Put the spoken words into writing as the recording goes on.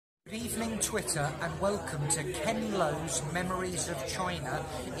Good evening Twitter and welcome to Ken Lowe's Memories of China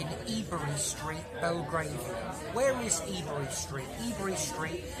in Ebury Street, Belgravia. Where is Ebury Street? Ebury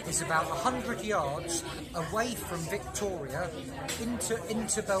Street is about 100 yards away from Victoria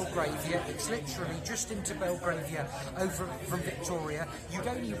into Belgravia. It's literally just into Belgravia over from Victoria. You'd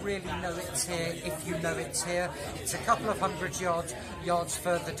only really know it's here if you know it's here. It's a couple of hundred yards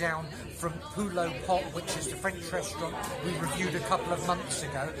further down from Poulet Pot, which is the French restaurant we reviewed a couple of months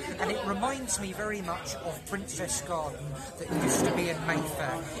ago. And it reminds me very much of Princess Garden that used to be in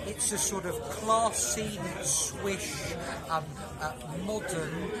Mayfair. It's a sort of classy, swish,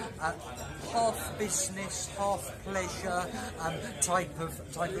 modern, half business, half pleasure type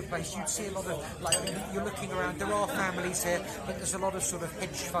of place. You'd see a lot of, like, you're looking around, there are families here, but there's a lot of sort of hedge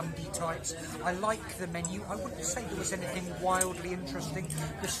fundy types. I like the menu. I wouldn't say there was anything wildly interesting.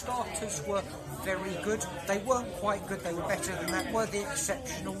 The starters were very good. They weren't quite good, they were better than that. Were they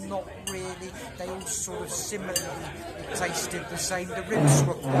exceptional? Not really. They all sort of similarly tasted the same. The ribs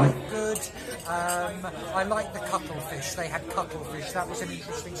were quite good. I like the cuttlefish. They had cuttlefish. That was an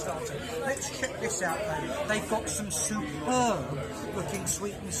interesting starter. Let's check this out though. They've got some superb looking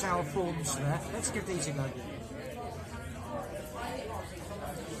sweet and sour prawns there. Let's give these a go.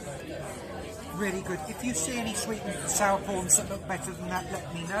 Really good. If you see any sweet and sour prawns that look better than that,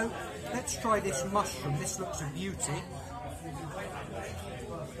 let me know. Let's try this mushroom. This looks a beauty.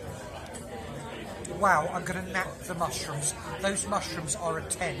 Wow, I'm going to nap the mushrooms. Those mushrooms are a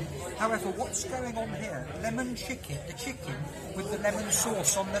 10. However, what's going on here? Lemon chicken, the chicken with the lemon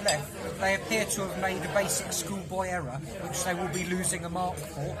sauce on the left, they appear to have made a basic schoolboy error, which they will be losing a mark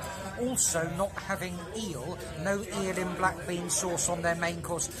for. Also, not having eel, no eel in black bean sauce on their main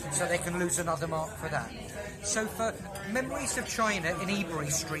course, so they can lose another mark for that. So for Memories of China in Ebury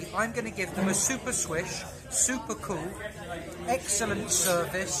Street, I'm going to give them a super swish, super cool, excellent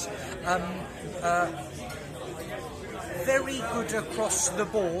service, very good across the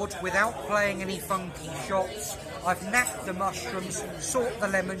board without playing any funky shots. I've napped the mushrooms, sort the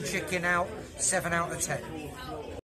lemon chicken out, 7 out of 10.